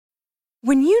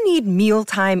When you need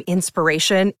mealtime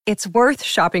inspiration, it's worth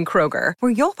shopping Kroger,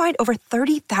 where you'll find over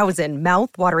 30,000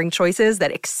 mouth-watering choices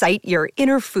that excite your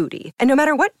inner foodie. And no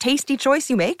matter what tasty choice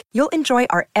you make, you'll enjoy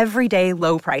our everyday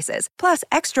low prices, plus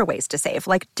extra ways to save,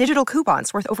 like digital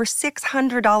coupons worth over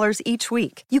 $600 each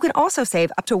week. You can also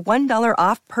save up to $1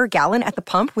 off per gallon at the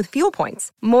pump with fuel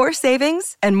points. More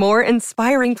savings and more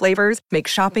inspiring flavors make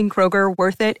shopping Kroger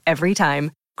worth it every time.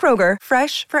 Kroger,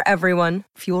 fresh for everyone.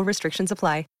 Fuel restrictions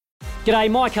apply. G'day,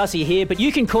 Mike Hussey here, but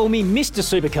you can call me Mr.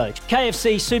 Supercoach.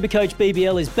 KFC Supercoach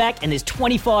BBL is back and there's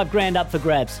 25 grand up for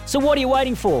grabs. So what are you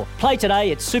waiting for? Play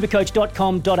today at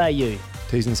supercoach.com.au.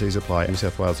 T's and C's apply. New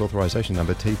South Wales authorisation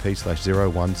number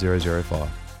TP/01005.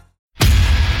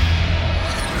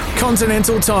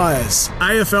 Continental Tires,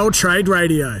 AFL Trade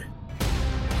Radio.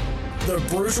 The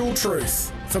brutal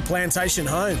truth for Plantation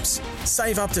Homes.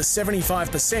 Save up to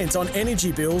 75% on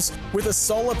energy bills with a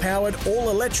solar-powered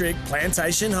all-electric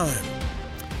Plantation Home.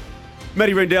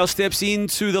 Matty Rendell steps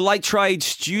into the late trade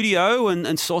studio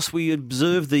and Sauce, we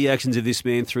observed the actions of this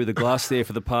man through the glass there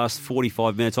for the past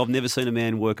 45 minutes. I've never seen a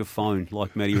man work a phone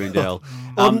like Matty Rendell.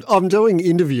 I'm doing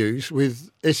interviews with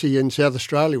SEN South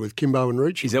Australia with Kimbo and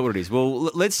Rucci. Is that what it is? Well,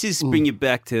 let's just bring you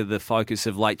back to the focus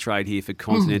of late trade here for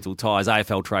Continental Tires,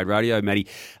 AFL Trade Radio, Matty.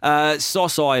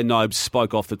 Sauce, I and Nobes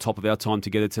spoke off the top of our time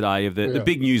together today of the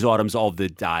big news items of the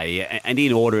day. And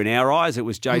in order in our eyes, it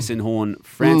was Jason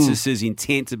Horne-Francis's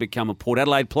intent to become a Port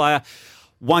Adelaide player.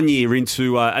 1 year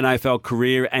into an AFL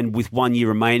career and with 1 year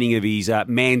remaining of his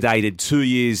mandated 2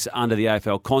 years under the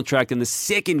AFL contract. And the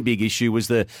second big issue was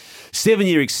the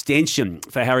 7-year extension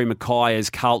for Harry Mackay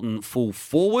as Carlton full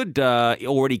forward,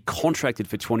 already contracted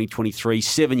for 2023,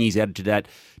 7 years added to that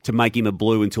to make him a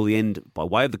Blue until the end, by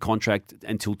way of the contract,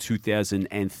 until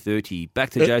 2030.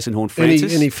 Back to Jason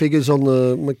Horne-Francis. Any figures on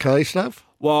the Mackay stuff?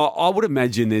 Well, I would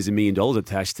imagine there's $1 million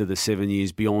attached to the 7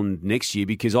 years beyond next year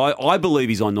because I believe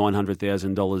he's on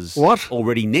 $900,000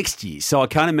 already next year. So I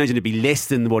can't imagine it'd be less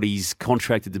than what he's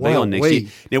contracted to be on next year.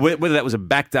 Now, whether that was a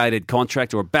backdated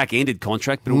contract or a back-ended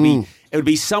contract, but it would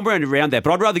be somewhere around that.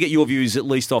 But I'd rather get your views at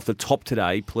least off the top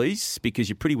today, please, because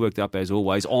you're pretty worked up, as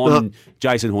always, on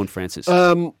Jason Horne-Francis.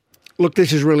 Look,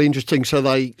 this is really interesting. So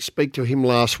they speak to him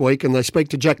last week and they speak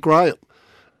to Jack Graham.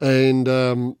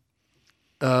 And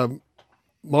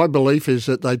my belief is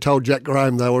that they told Jack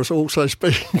Graham they were also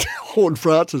speaking to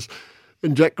Horne-Francis,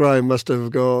 and Jack Graham must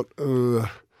have got,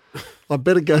 I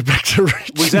better go back to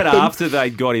Richmond. Was that after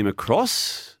they'd got him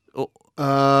across? So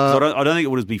I don't think it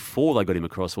was before they got him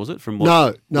across, was it?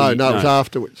 No, it was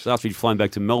afterwards. After he'd flown back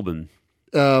to Melbourne.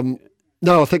 No,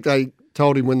 I think they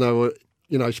told him when they were,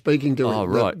 speaking to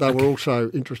him that they were also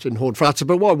interested in Horne-Francis.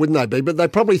 But why wouldn't they be? But they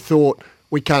probably thought,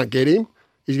 we can't get him.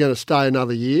 He's going to stay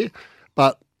another year.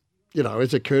 But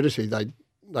as a courtesy,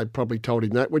 they probably told him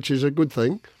that, which is a good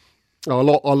thing. I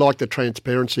like the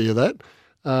transparency of that.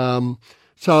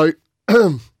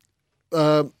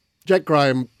 Jack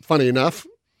Graham, funny enough,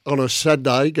 on a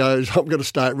Saturday goes, I'm going to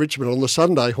stay at Richmond. On the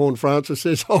Sunday, Horne-Francis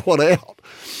says, I want out.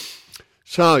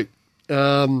 So,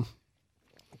 can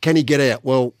he get out?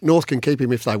 Well, North can keep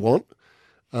him if they want.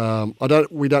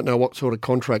 We don't know what sort of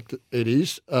contract it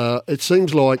is. It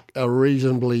seems like a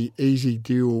reasonably easy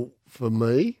deal for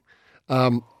me.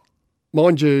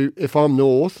 Mind you, if I'm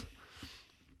North,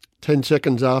 10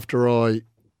 seconds after I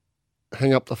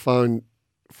hang up the phone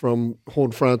from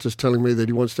Horne-Francis telling me that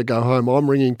he wants to go home, I'm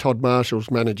ringing Todd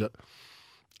Marshall's manager.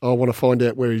 I want to find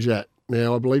out where he's at.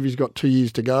 Now, I believe he's got 2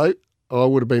 years to go. I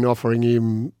would have been offering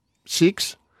him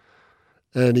 6,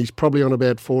 and he's probably on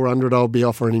about 400. I'll be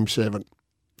offering him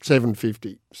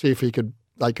 750. See if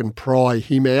they can pry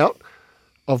him out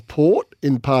of Port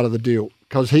in part of the deal,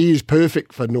 because he is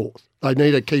perfect for North. They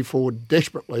need a key forward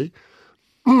desperately.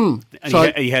 And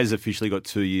he has officially got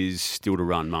 2 years still to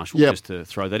run, Marshall, just to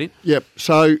throw that in. Yep.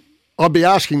 So I'd be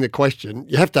asking the question.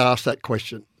 You have to ask that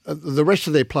question. The rest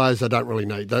of their players they don't really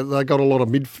need. They got a lot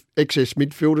of excess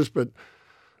midfielders, but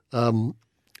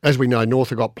as we know, North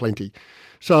have got plenty.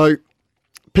 So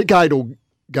pick 8 will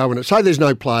go in it. Say there's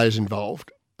no players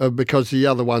involved because the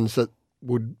other ones that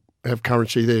would have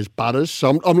currency there's Butters.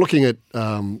 So I'm looking at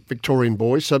Victorian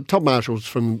boys. So Todd Marshall's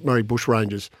from Murray Bush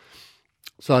Rangers.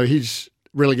 So he's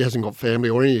really hasn't got family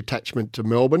or any attachment to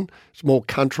Melbourne. It's more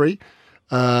country.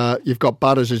 You've got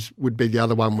Butters would be the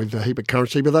other one with a heap of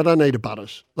currency, but they don't need a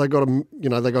Butters. They got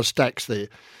they got stacks there.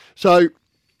 So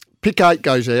pick 8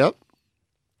 goes out,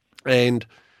 and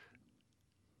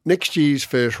next year's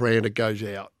first round it goes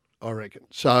out, I reckon.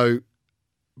 So,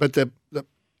 but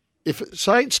if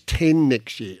say it's 10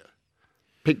 next year,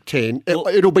 pick 10.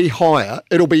 It'll be higher.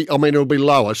 It'll be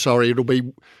lower. Sorry, it'll be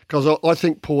because I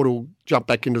think Port will jump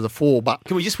back into the 4. But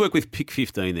can we just work with pick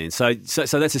 15 then? So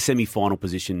that's a semi-final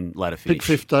position ladder finish. Pick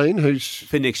 15, who's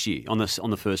for next year on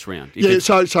the first round.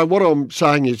 So what I'm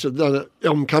saying is,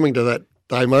 I'm coming to that,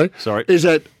 Damo. Sorry, is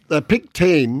that the pick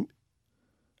 10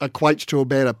 equates to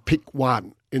about a pick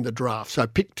 1 in the draft. So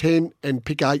pick 10 and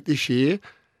pick 8 this year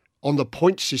on the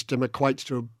point system equates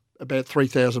to about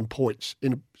 3,000 points.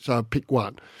 So pick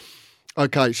 1.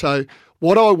 Okay, so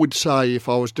what I would say if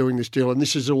I was doing this deal, and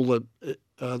this is all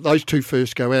those 2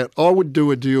 first go out, I would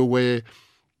do a deal where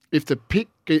if the pick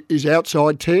is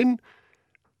outside 10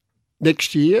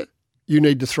 next year, you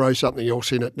need to throw something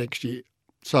else in it next year.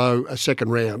 So a second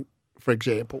round, for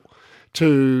example,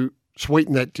 to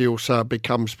sweeten that deal so it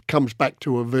comes back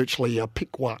to virtually a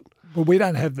pick 1. Well, we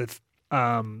don't have the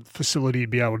facility to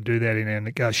be able to do that in our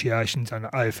negotiations under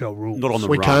AFL rules. Not on the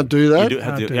we run. can't do that. You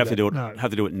have to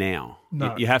do it now.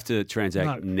 No. You have to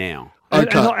transact now.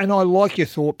 And I like your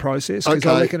thought process because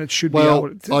I reckon it should be able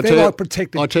to. They're like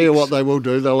protected. I tell you what they will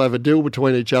do. They'll have a deal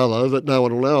between each other that no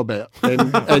one will know about.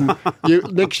 And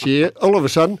next year, all of a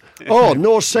sudden,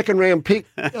 North's second round pick,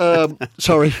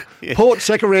 Port's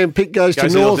second round pick goes to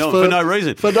North for no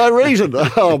reason. For no reason.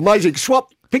 Oh, amazing.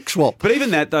 Pick swap. But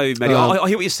even that, though, Matty, I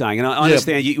hear what you're saying, and I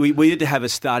understand we need to have a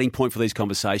starting point for these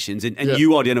conversations, and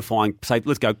you identifying, say,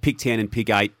 let's go pick 10 and pick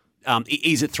 8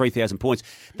 is at 3,000 points.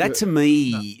 That to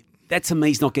me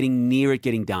is not getting near it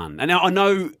getting done. And now I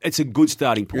know it's a good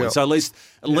starting point. So at least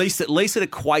it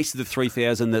equates to the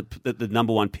 3,000 that the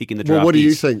number 1 pick in the draft. Well, what do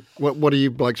you think? What do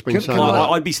you blokes been saying?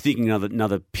 I'd be thinking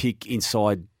another pick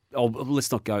inside.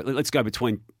 Let's not go. Let's go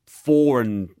between 4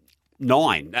 and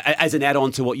 9 as an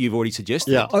add-on to what you've already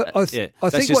suggested. Yeah, I that's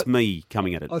think just me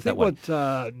coming at it. I think what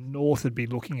North would be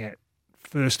looking at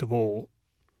first of all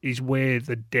is where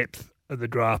the depth of the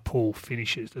draft pool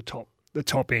finishes, the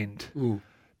top end,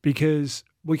 because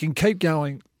we can keep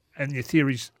going, and your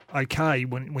theory's okay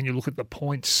when you look at the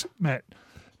points, Matt,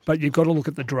 but you've got to look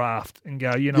at the draft and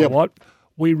go, you know what?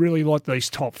 We really like these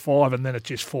top 5, and then it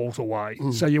just falls away.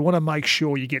 So you want to make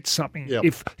sure you get something. Yep.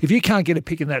 If you can't get a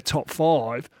pick in that top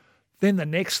 5. Then the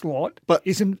next lot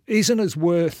isn't as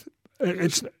worth.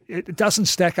 It doesn't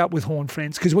stack up with Horn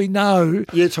Friends because we know,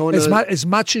 as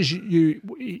much as you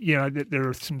know that there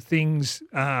are some things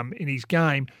in his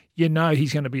game. You know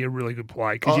he's going to be a really good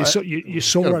player because you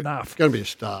saw enough. Going to be a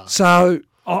star. So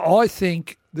I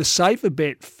think the safer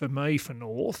bet for me for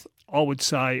North, I would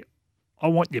say, I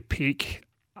want your pick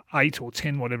 8 or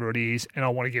 10, whatever it is, and I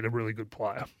want to get a really good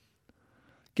player.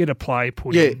 Get a play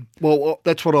put in. Well,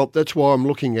 that's why I'm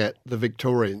looking at the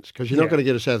Victorians because you're not going to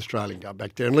get a South Australian go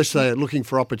back there unless they're looking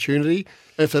for opportunity.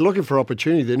 If they're looking for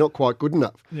opportunity, they're not quite good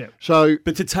enough. Yeah.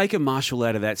 But to take a Marshall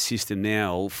out of that system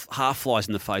now half flies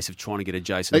in the face of trying to get a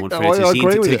Jason Horne-Francis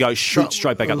in to go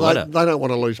straight back up the ladder. They don't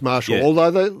want to lose Marshall,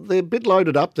 although they're a bit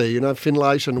loaded up there. You know,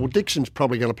 Finlayson, Dixon's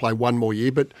probably going to play one more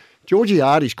year, but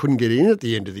Georgiades couldn't get in at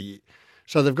the end of the year.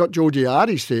 So they've got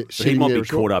Georgiades there. But he might be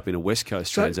caught up in a West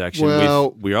Coast transaction with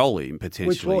Rioli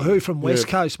potentially. Who from West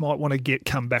Coast might want to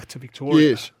come back to Victoria?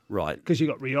 Yes. Right. Because you've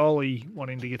got Rioli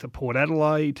wanting to get to Port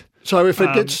Adelaide. So if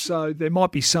it gets... So there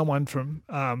might be someone from...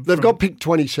 they've got pick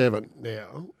 27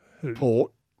 now,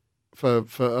 Port, for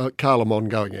Carlamon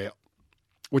going out,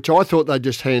 which I thought they'd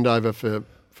just hand over for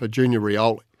Junior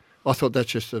Rioli. I thought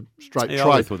that's just a straight trade.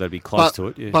 I thought they'd be close to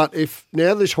it, yeah. But if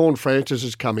now this Horne-Francis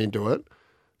has come into it,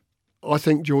 I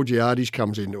think Georgiades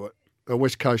comes into it.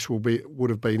 West Coast would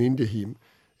have been into him.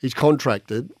 He's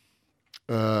contracted.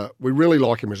 We really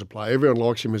like him as a player. Everyone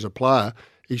likes him as a player.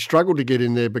 He struggled to get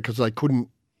in there because they couldn't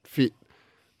fit.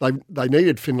 They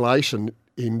needed Finlayson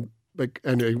in,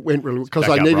 and he went really because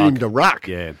they needed him to ruck.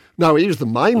 Yeah. No, he was the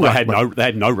main ruck. They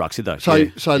had no rucks, did they? So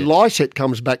Lysett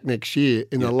comes back next year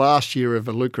in the last year of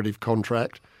a lucrative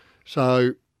contract.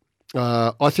 So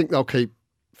I think they'll keep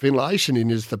Finlayson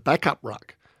in as the backup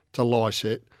ruck to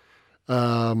Lysett.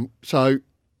 So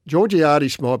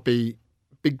Georgiades might be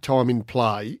big time in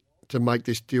play to make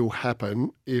this deal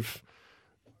happen if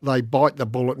they bite the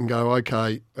bullet and go,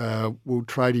 okay, we'll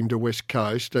trade him to West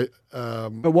Coast. But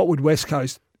what would West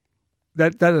Coast...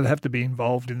 That'd have to be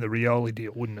involved in the Rioli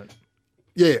deal, wouldn't it?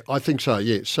 Yeah, I think so,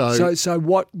 yeah. So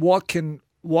what can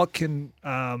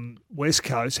West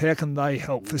Coast, how can they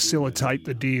help facilitate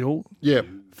the deal? Yeah.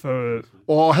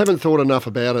 I haven't thought enough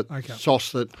about it,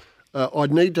 Sauce, that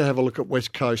I'd need to have a look at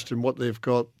West Coast and what they've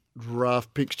got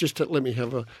draft picks. Let me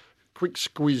have a quick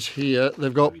squiz here.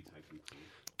 They've got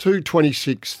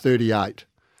 226-38.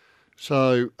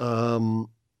 So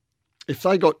if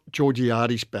they got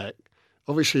Georgiades back,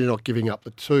 obviously you're not giving up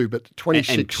the 2, but the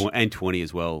 26... And 20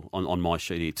 as well on my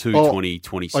sheet here. 2, 20,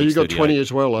 26, Oh, you got 38. 20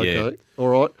 as well, okay. Yeah. All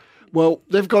right. Well,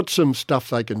 they've got some stuff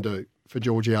they can do for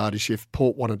Georgiades if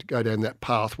Port wanted to go down that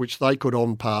path, which they could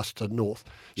on pass to North.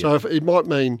 So if it might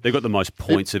mean... They've got the most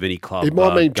points of any club it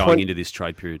might mean going into this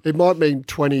trade period. It might mean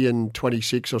 20 and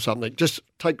 26 or something. Just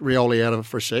take Rioli out of it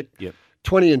for a sec. Yep.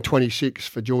 20 and 26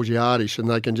 for Georgiades, and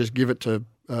they can just give it to...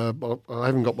 I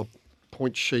haven't got my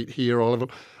point sheet here. I'll have a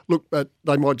look, but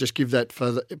they might just give that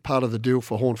for part of the deal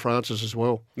for Horn Francis as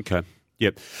well. Okay.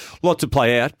 Yep. Lot to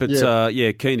play out, but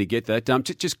keen to get that.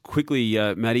 Just quickly,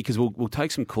 Matty, because we'll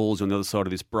take some calls on the other side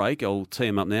of this break. I'll tee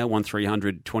them up now,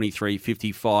 1300 23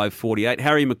 55 48.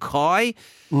 Harry Mackay,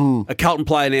 a Carlton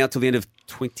player now till the end of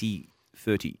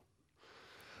 2030.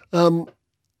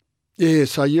 Yeah,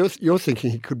 so you're thinking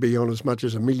he could be on as much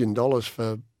as $1 million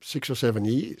for 6 or 7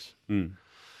 years. Mm.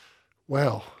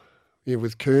 Wow. Yeah,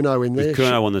 with Curnow in there. With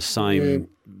Curnow on the same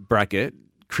bracket.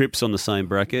 Cripps on the same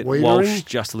bracket, Wiedering. Walsh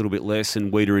just a little bit less,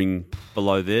 and Wiedering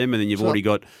below them, and then you've already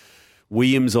got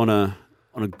Williams on a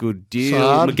good deal,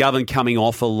 Sard. McGovern coming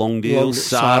off a long deal,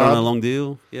 Sard on a long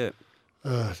deal. Yeah,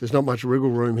 there's not much wriggle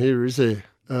room here, is there,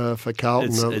 for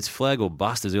Carlton? It's flag or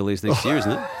bust as early as next year,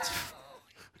 isn't it?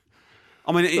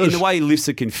 I mean, in the way lifts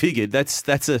are configured,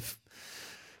 that's a.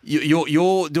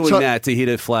 You're doing that to hit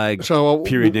a flag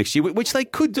period next year, which they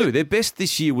could do. Their best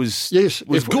this year was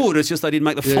good. It's just they didn't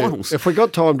make the finals. If we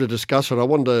got time to discuss it, I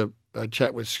wanted to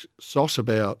chat with Sauce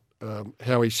about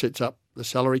how he sets up the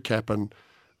salary cap and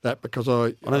that, because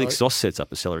I don't think Sauce sets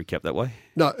up a salary cap that way.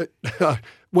 No,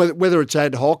 whether it's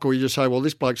ad hoc or you just say, well,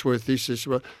 this bloke's worth this,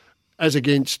 as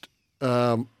against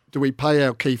do we pay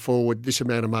our key forward this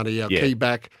amount of money, our key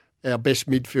back, our best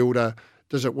midfielder?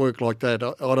 Does it work like that?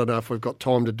 I don't know if we've got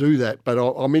time to do that, but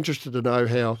I'm interested to know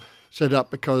how set up,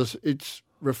 because it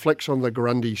reflects on the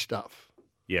Grundy stuff.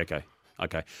 Yeah,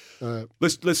 okay.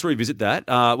 Let's revisit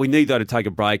that. We need, though, to take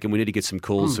a break, and we need to get some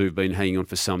calls who've been hanging on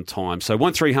for some time. So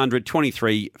 1300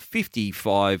 23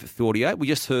 55 48. We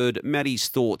just heard Matty's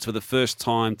thoughts for the first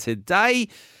time today.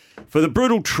 For the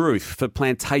brutal truth, for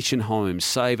Plantation Homes,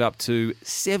 save up to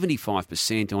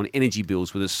 75% on energy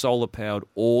bills with a solar-powered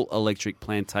all-electric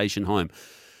Plantation home.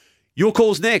 Your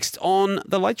call's next on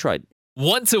The Late Trade.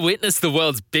 Want to witness the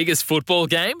world's biggest football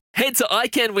game? Head to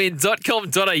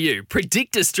iCanWin.com.au,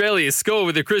 predict Australia's score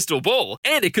with a crystal ball,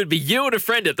 and it could be you and a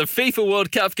friend at the FIFA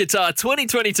World Cup Qatar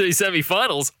 2022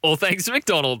 semi-finals, all thanks to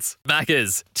McDonald's.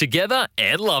 Maccas, together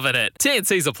and loving it.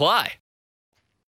 TNCs apply.